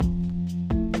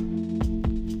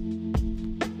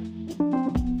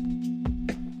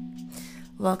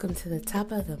Welcome to the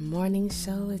top of the morning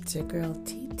show. It's your girl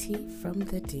TT from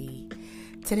the D.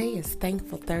 Today is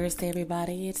Thankful Thursday,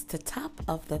 everybody. It's the top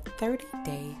of the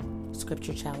 30-day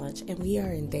scripture challenge, and we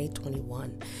are in day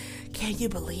 21. Can you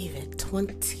believe it?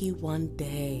 21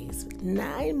 days.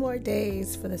 9 more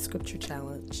days for the scripture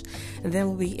challenge. And then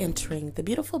we'll be entering the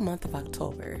beautiful month of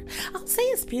October. I'll say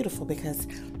it's beautiful because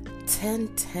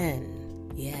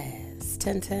 10/10. Yes,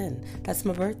 10/10. That's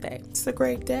my birthday. It's a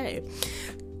great day.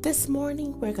 This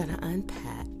morning, we're going to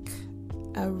unpack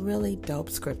a really dope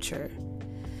scripture.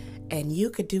 And you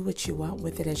could do what you want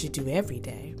with it as you do every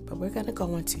day. But we're going to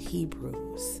go into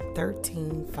Hebrews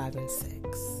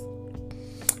 13:5-6.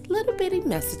 Little bitty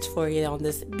message for you on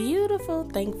this beautiful,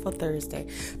 thankful Thursday.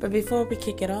 But before we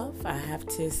kick it off, I have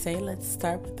to say, let's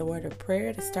start with the word of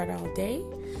prayer to start our day.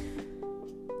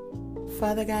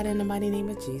 Father God, in the mighty name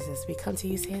of Jesus, we come to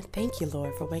you saying, thank you,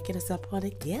 Lord, for waking us up on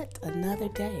it yet another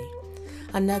day.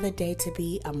 Another day to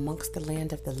be amongst the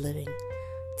land of the living,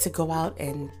 to go out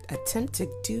and attempt to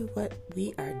do what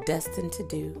we are destined to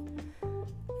do.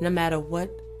 No matter what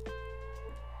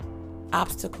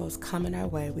obstacles come in our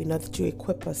way, we know that you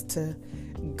equip us to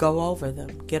go over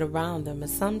them, get around them,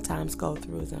 and sometimes go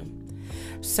through them.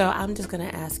 So I'm just going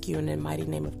to ask you in the mighty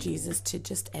name of Jesus to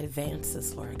just advance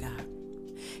us, Lord God.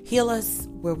 Heal us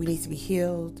where we need to be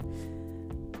healed.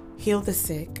 Heal the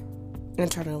sick.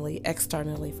 Internally,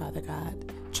 externally, Father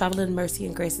God. Traveling mercy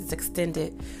and grace is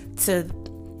extended to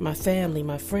my family,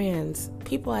 my friends,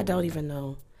 people I don't even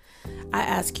know. I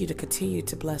ask you to continue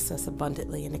to bless us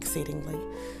abundantly and exceedingly,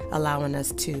 allowing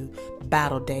us to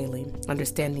battle daily,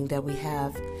 understanding that we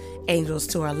have angels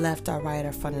to our left, our right,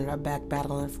 our front, and our back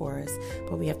battling for us.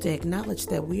 But we have to acknowledge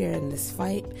that we are in this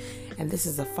fight, and this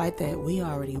is a fight that we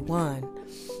already won.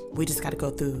 We just got to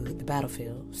go through the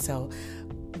battlefield. So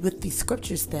with these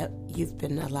scriptures that you've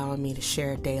been allowing me to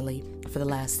share daily for the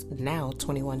last now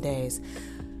 21 days,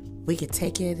 we could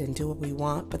take it and do what we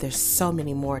want, but there's so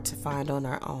many more to find on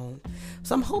our own.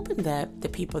 So I'm hoping that the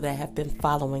people that have been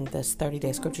following this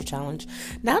 30-day scripture challenge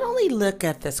not only look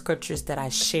at the scriptures that I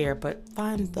share, but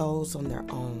find those on their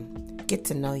own. Get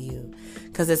to know you,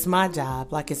 because it's my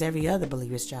job, like it's every other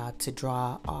believer's job, to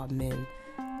draw all men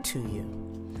to you.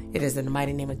 It is in the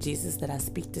mighty name of Jesus that I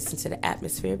speak this into the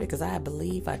atmosphere, because I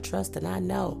believe, I trust, and I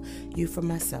know you for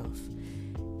myself.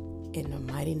 In the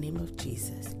mighty name of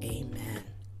Jesus, amen.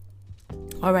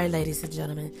 All right, ladies and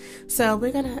gentlemen. So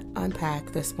we're going to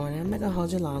unpack this morning. I'm not going to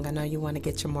hold you long. I know you want to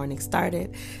get your morning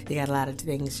started. You got a lot of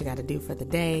things you got to do for the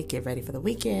day. Get ready for the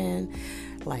weekend.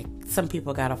 Like some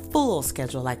people got a full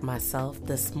schedule like myself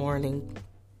this morning.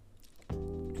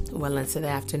 Well into the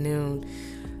afternoon.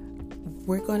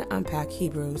 We're going to unpack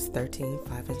Hebrews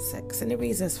 13:5-6. And it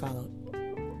reads as follows.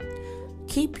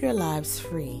 Keep your lives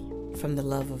free from the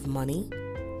love of money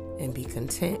and be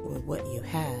content with what you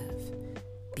have,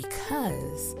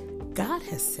 because God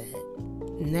has said,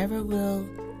 never will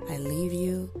I leave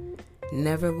you,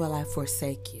 never will I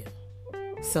forsake you.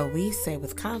 So we say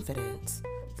with confidence,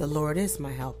 the Lord is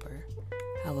my helper.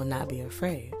 I will not be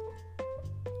afraid.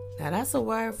 Now that's a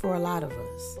word for a lot of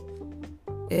us.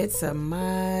 It's a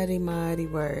mighty, mighty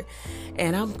word.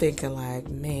 And I'm thinking like,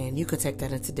 man, you could take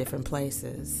that into different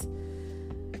places.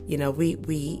 You know,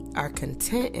 we are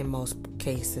content in most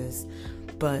cases,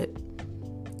 but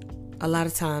a lot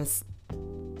of times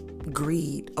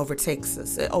greed overtakes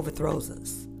us. It overthrows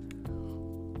us.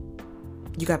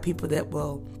 You got people that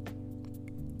will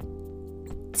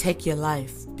take your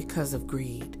life because of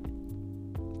greed,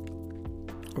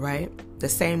 right? The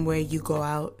same way you go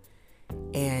out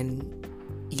and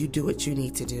you do what you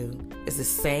need to do is the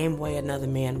same way another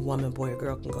man, woman, boy, or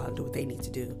girl can go out and do what they need to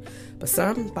do. But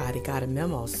somebody got a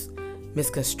memo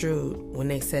misconstrued when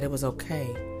they said it was okay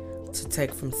to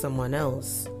take from someone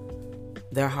else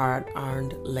their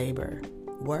hard-earned labor,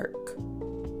 work.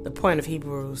 The point of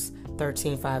Hebrews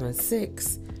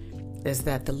 13:5-6 is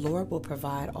that the Lord will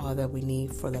provide all that we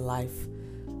need for the life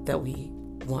that we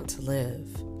want to live.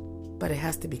 But it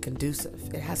has to be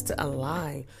conducive. It has to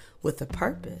align with the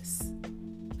purpose.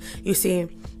 You see,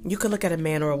 you could look at a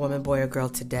man or a woman, boy or girl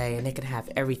today, and they could have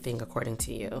everything according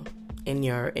to you. In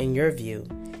your view,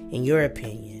 in your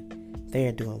opinion, they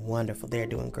are doing wonderful. They're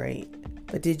doing great.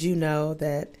 But did you know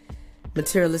that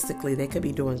materialistically they could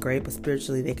be doing great, but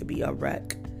spiritually they could be a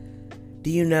wreck?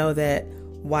 Do you know that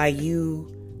while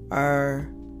you are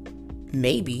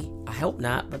maybe, I hope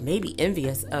not, but maybe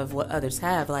envious of what others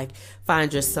have, like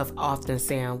find yourself often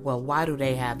saying, well, why do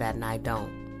they have that and I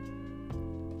don't?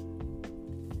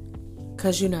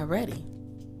 Because you're not ready.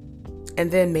 And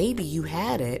then maybe you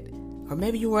had it, or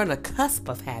maybe you were on the cusp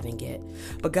of having it,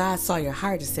 but God saw your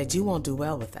heart and said, you won't do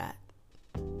well with that.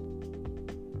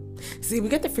 See, we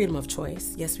get the freedom of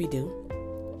choice. Yes, we do.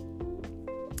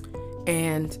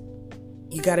 And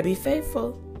you got to be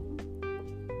faithful.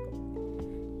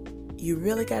 You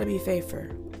really got to be faithful.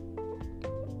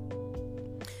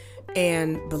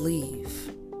 And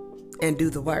believe. And do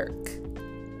the work.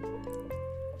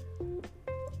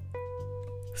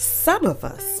 Some of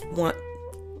us want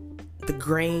the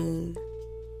grain,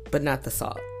 but not the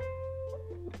salt.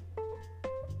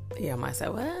 Yeah, I might say,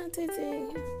 well,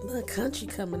 little country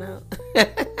coming out.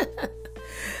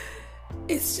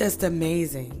 It's just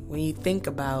amazing when you think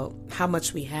about how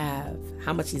much we have,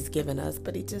 how much he's given us,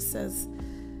 but he just says,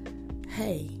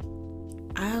 hey,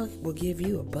 I will give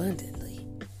you abundantly,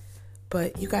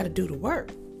 but you got to do the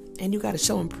work and you got to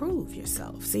show and prove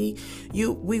yourself. See,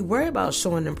 we worry about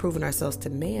showing and improving ourselves to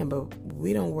man, but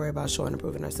we don't worry about showing and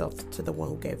improving ourselves to the one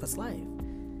who gave us life.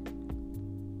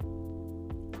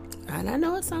 And I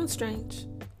know it sounds strange,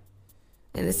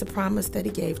 and it's a promise that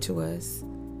he gave to us,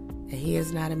 and he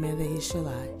is not a man that he shall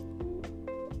lie.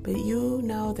 But you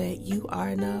know that you are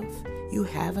enough, you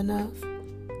have enough,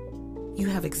 you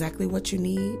have exactly what you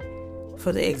need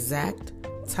for the exact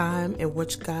time in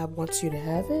which God wants you to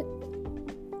have it.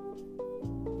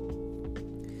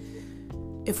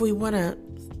 If we want to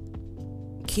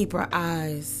keep our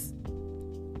eyes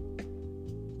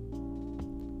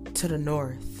to the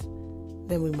north,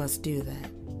 then we must do that.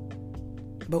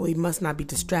 But we must not be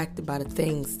distracted by the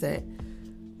things that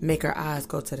make our eyes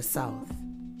go to the south.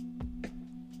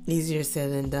 Easier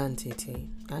said than done, TT.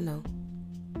 I know.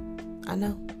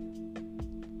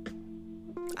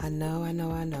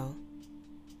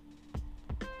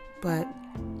 But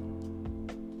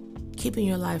keeping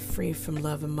your life free from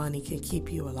love and money can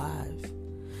keep you alive.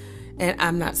 And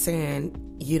I'm not saying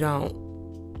you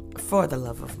don't for the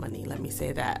love of money. Let me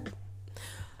say that.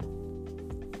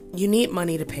 You need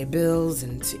money to pay bills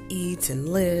and to eat and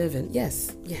live. And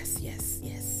yes.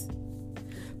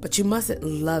 But you mustn't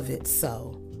love it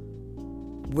so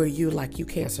where you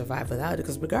can't survive without it.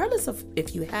 Because regardless of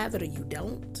if you have it or you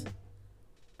don't,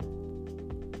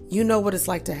 you know what it's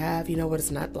like to have. You know what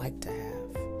it's not like to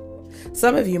have.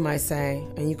 Some of you might say,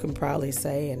 and you can probably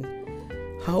say, and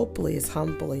hopefully it's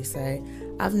humbly say,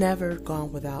 I've never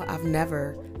gone without. I've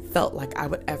never felt like I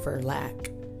would ever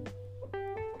lack.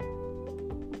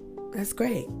 That's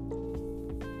great.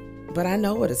 But I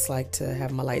know what it's like to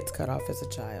have my lights cut off as a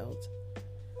child.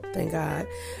 Thank God.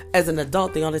 As an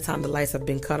adult, the only time the lights have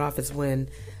been cut off is when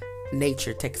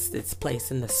nature takes its place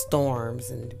in the storms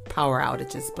and power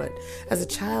outages. But as a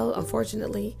child,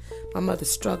 unfortunately, my mother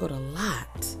struggled a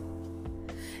lot.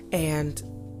 And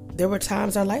there were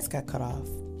times our lights got cut off.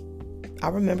 I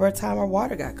remember a time our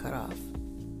water got cut off.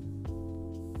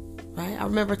 Right? I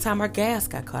remember a time our gas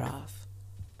got cut off.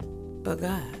 But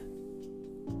God,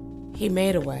 he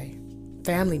made a way.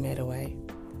 Family made a way.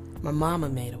 My mama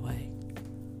made a way.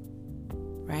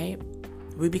 Right?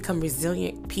 We become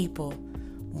resilient people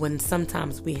when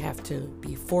sometimes we have to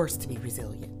be forced to be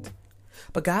resilient.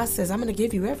 But God says, I'm going to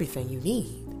give you everything you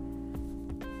need.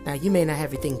 Now, you may not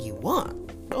have everything you want.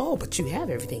 Oh, but you have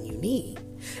everything you need.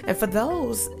 And for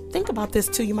those, think about this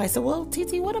too. You might say, well,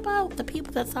 TT, what about the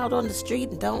people that's out on the street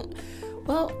and don't?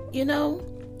 Well,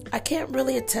 I can't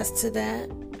really attest to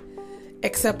that.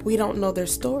 Except we don't know their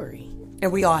story.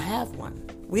 And we all have one.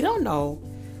 We don't know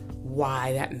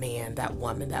why that man, that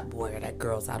woman, that boy, or that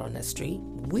girl's out on the street.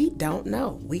 We don't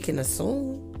know. We can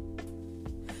assume.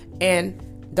 And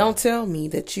don't tell me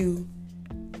that you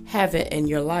haven't in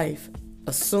your life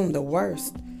assumed the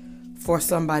worst for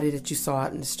somebody that you saw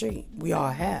out in the street. We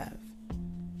all have.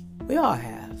 We all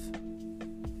have.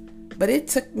 But it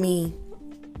took me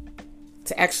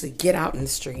to actually get out in the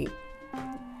street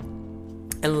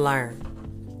and learn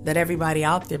that everybody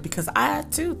out there, because I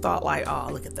too thought oh,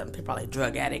 look at them, they're probably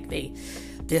drug addict, they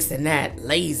this and that,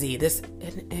 lazy, this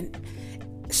and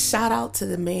shout out to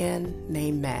the man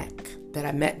named Mac that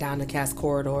I met down the Cass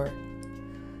Corridor,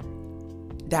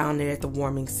 down there at the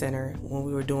warming center when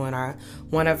we were doing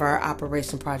one of our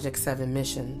Operation Project 7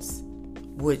 missions,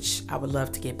 which I would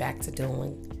love to get back to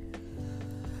doing.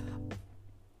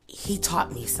 He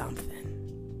taught me something.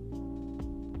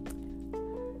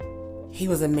 He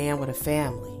was a man with a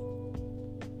family.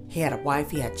 He had a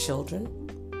wife, he had children.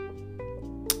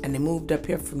 And they moved up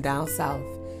here from down south.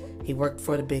 He worked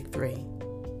for the Big Three.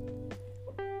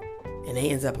 And they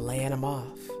ended up laying him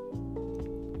off.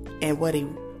 And what he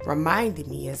reminded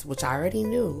me is, which I already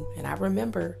knew, and I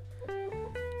remember,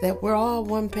 that we're all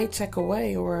one paycheck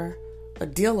away or a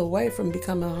deal away from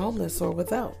becoming homeless or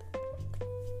without.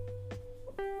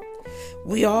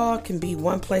 We all can be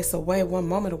one place away, one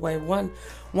moment away, one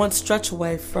stretch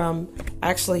away from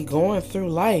actually going through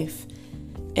life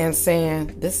and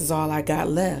saying, this is all I got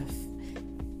left.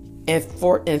 And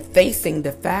facing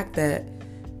the fact that,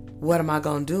 what am I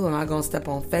going to do? Am I going to step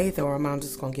on faith, or am I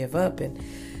just going to give up? And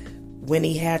when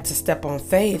he had to step on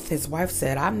faith, his wife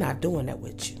said, I'm not doing that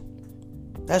with you.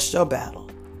 That's your battle.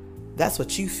 That's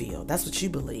what you feel. That's what you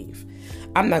believe.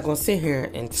 I'm not going to sit here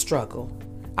and struggle.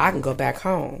 I can go back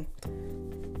home.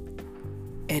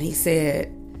 And he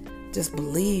said, just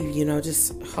believe,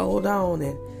 just hold on.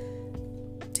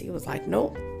 And he was like,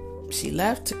 nope. She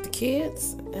left, took the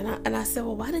kids. And I said,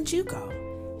 well, why didn't you go?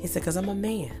 He said, because I'm a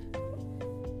man.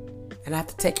 And I have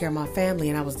to take care of my family.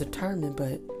 And I was determined,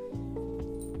 but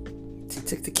she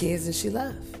took the kids and she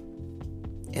left.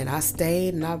 And I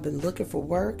stayed, and I've been looking for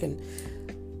work. And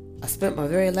I spent my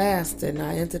very last, and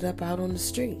I ended up out on the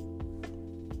street.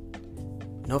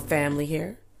 No family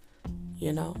here,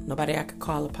 nobody I could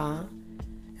call upon.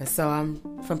 And so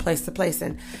I'm from place to place.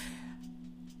 And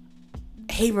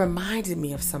he reminded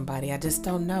me of somebody. I just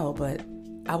don't know, but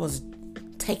I was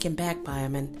taken back by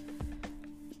him. And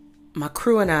my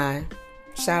crew and I,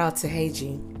 shout out to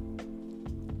Heiji,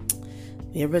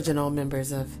 the original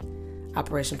members of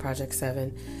Operation Project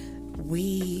 7,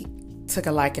 we took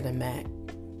a liking to Mac.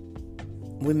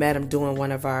 We met him doing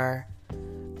one of our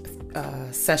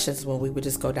sessions when we would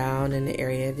just go down in the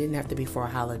area. It didn't have to be for a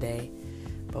holiday,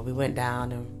 but we went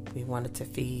down and we wanted to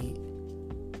feed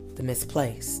the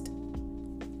misplaced.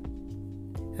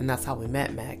 And that's how we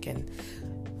met Mac. And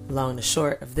long and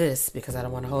short of this, because I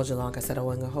don't want to hold you long, I said I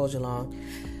wasn't going to hold you long,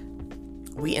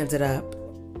 we ended up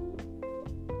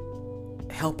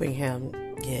helping him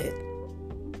get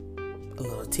a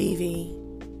little TV,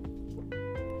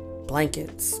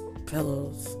 blankets,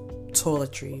 pillows,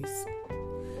 toiletries,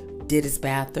 did his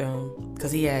bathroom,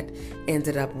 because he had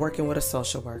ended up working with a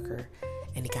social worker,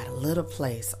 and he got a little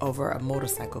place over a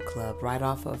motorcycle club right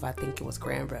off of, I think it was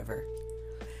Grand River.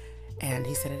 And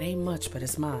he said, it ain't much, but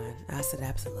it's mine. I said,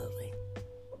 absolutely.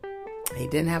 He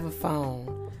didn't have a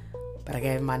phone, but I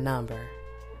gave him my number.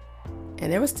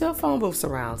 And there were still phone booths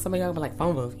around. Some of y'all were like,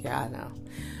 phone booth? Yeah, I know.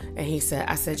 And I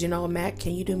said, Mac,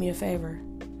 can you do me a favor?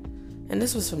 And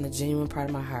this was from the genuine part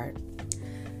of my heart.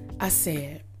 I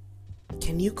said,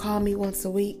 can you call me once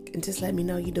a week and just let me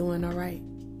know you're doing all right?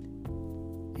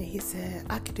 And he said,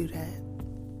 I could do that.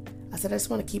 I said, I just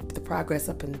want to keep the progress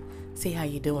up and see how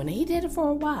you're doing. And he did it for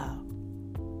a while.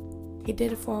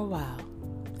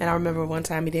 And I remember one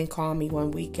time he didn't call me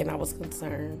one week and I was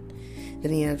concerned.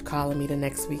 Then he ended up calling me the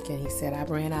next week and he said, I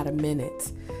ran out of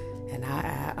minutes. And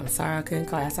I'm sorry I couldn't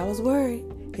call. I said, I was worried.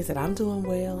 He said, I'm doing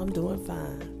well. I'm doing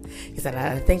fine. He said,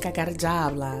 I think I got a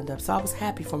job lined up. So I was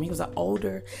happy for him. He was an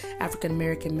older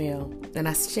African-American male. And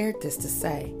I shared this to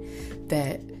say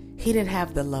that he didn't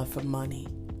have the love for money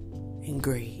and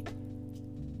greed.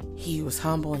 He was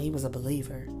humble and he was a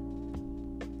believer.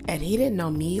 And he didn't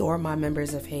know me or my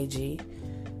members of Heiji.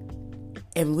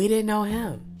 And we didn't know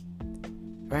him.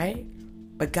 Right?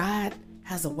 But God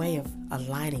has a way of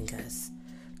aligning us,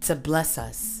 to bless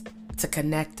us, to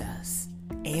connect us,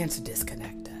 and to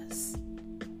disconnect us.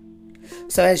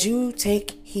 So as you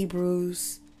take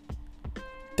Hebrews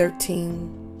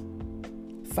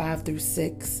 13, 5 through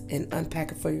 6 and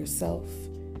unpack it for yourself,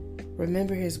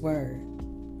 remember his word.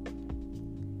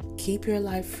 Keep your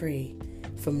life free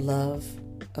from love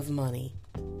of money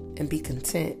and be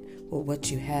content with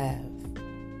what you have.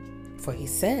 For he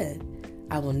said,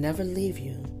 I will never leave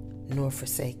you nor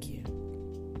forsake you.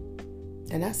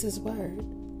 And that's his word.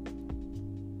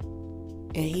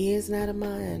 And he is not a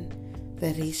man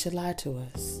that he should lie to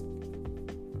us.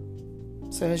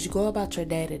 So as you go about your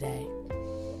day today,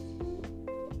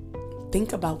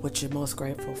 think about what you're most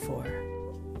grateful for.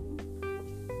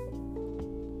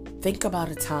 Think about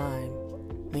a time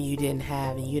when you didn't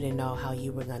have and you didn't know how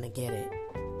you were going to get it.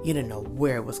 You didn't know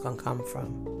where it was going to come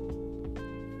from.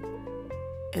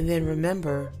 And then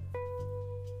remember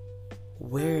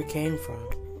where it came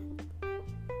from.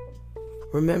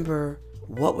 Remember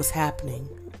what was happening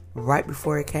right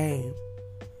before it came.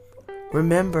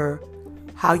 Remember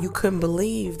how you couldn't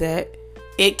believe that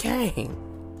it came.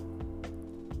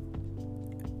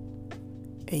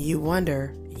 And you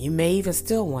wonder, you may even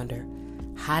still wonder,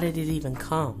 how did it even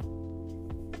come?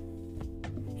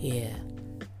 Yeah,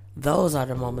 those are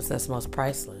the moments that's most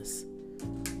priceless.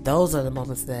 Those are the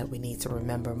moments that we need to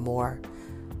remember more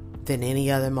than any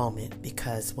other moment,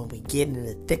 because when we get in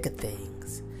the thick of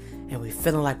things and we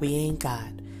feeling like we ain't got,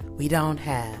 we don't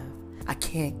have, I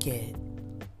can't get,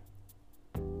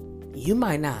 you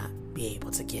might not be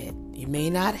able to get, you may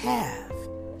not have,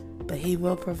 but he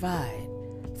will provide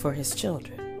for his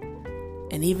children.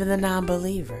 And even the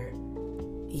non-believer,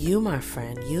 you, my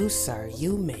friend, you, sir,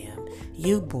 you, ma'am,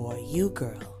 you, boy, you,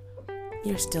 girl,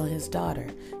 You're still his daughter.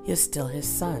 You're still his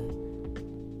son.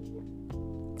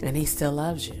 And he still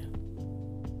loves you,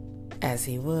 as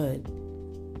he would.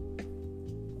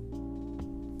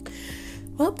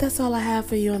 Well, that's all I have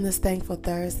for you on this Thankful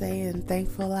Thursday, and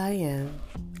thankful I am.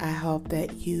 I hope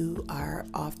that you are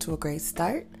off to a great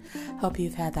start. Hope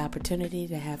you've had the opportunity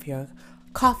to have your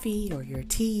coffee or your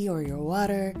tea or your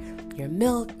water, your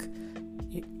milk,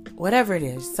 whatever it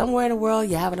is. Somewhere in the world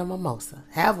you're having a mimosa.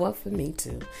 Have one for me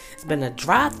too. It's been a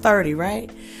dry 30,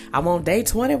 right? I'm on day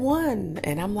 21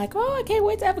 and I'm like, oh, I can't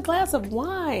wait to have a glass of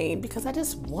wine because I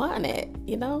just want it,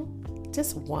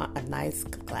 Just want a nice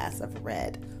glass of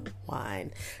red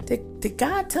wine. Did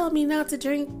God tell me not to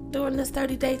drink during this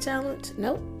 30-day challenge?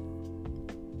 Nope.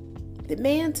 Did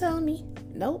man tell me?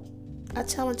 Nope. I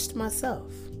challenged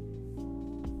myself.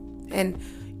 And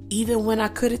even when I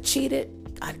could have cheated,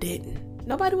 I didn't.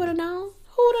 Nobody would have known.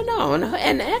 Who would have known?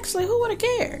 And actually, who would have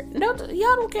cared? No,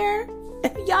 y'all don't care.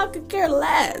 Y'all could care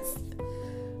less.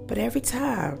 But every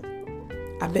time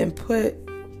I've been put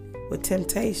with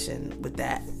temptation with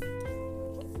that,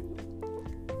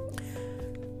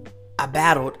 I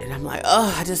battled and I'm like,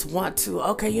 oh, I just want to.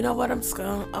 Okay, you know what? I'm just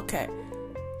going to, okay.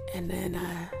 And then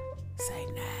I say,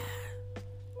 nah.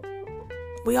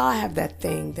 We all have that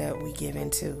thing that we give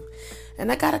into.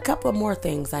 And I got a couple of more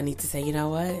things I need to say. You know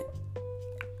what?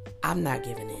 I'm not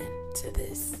giving in to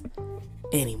this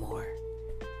anymore.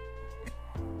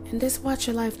 And just watch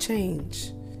your life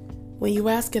change. When you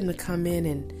ask him to come in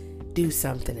and do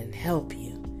something and help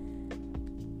you,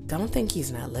 don't think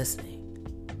he's not listening.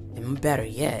 And better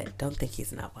yet, don't think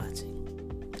he's not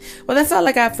watching. Well, that's all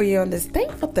I got for you on this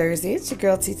Thankful Thursday. It's your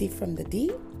girl, TT from the D.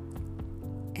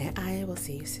 And I will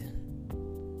see you soon.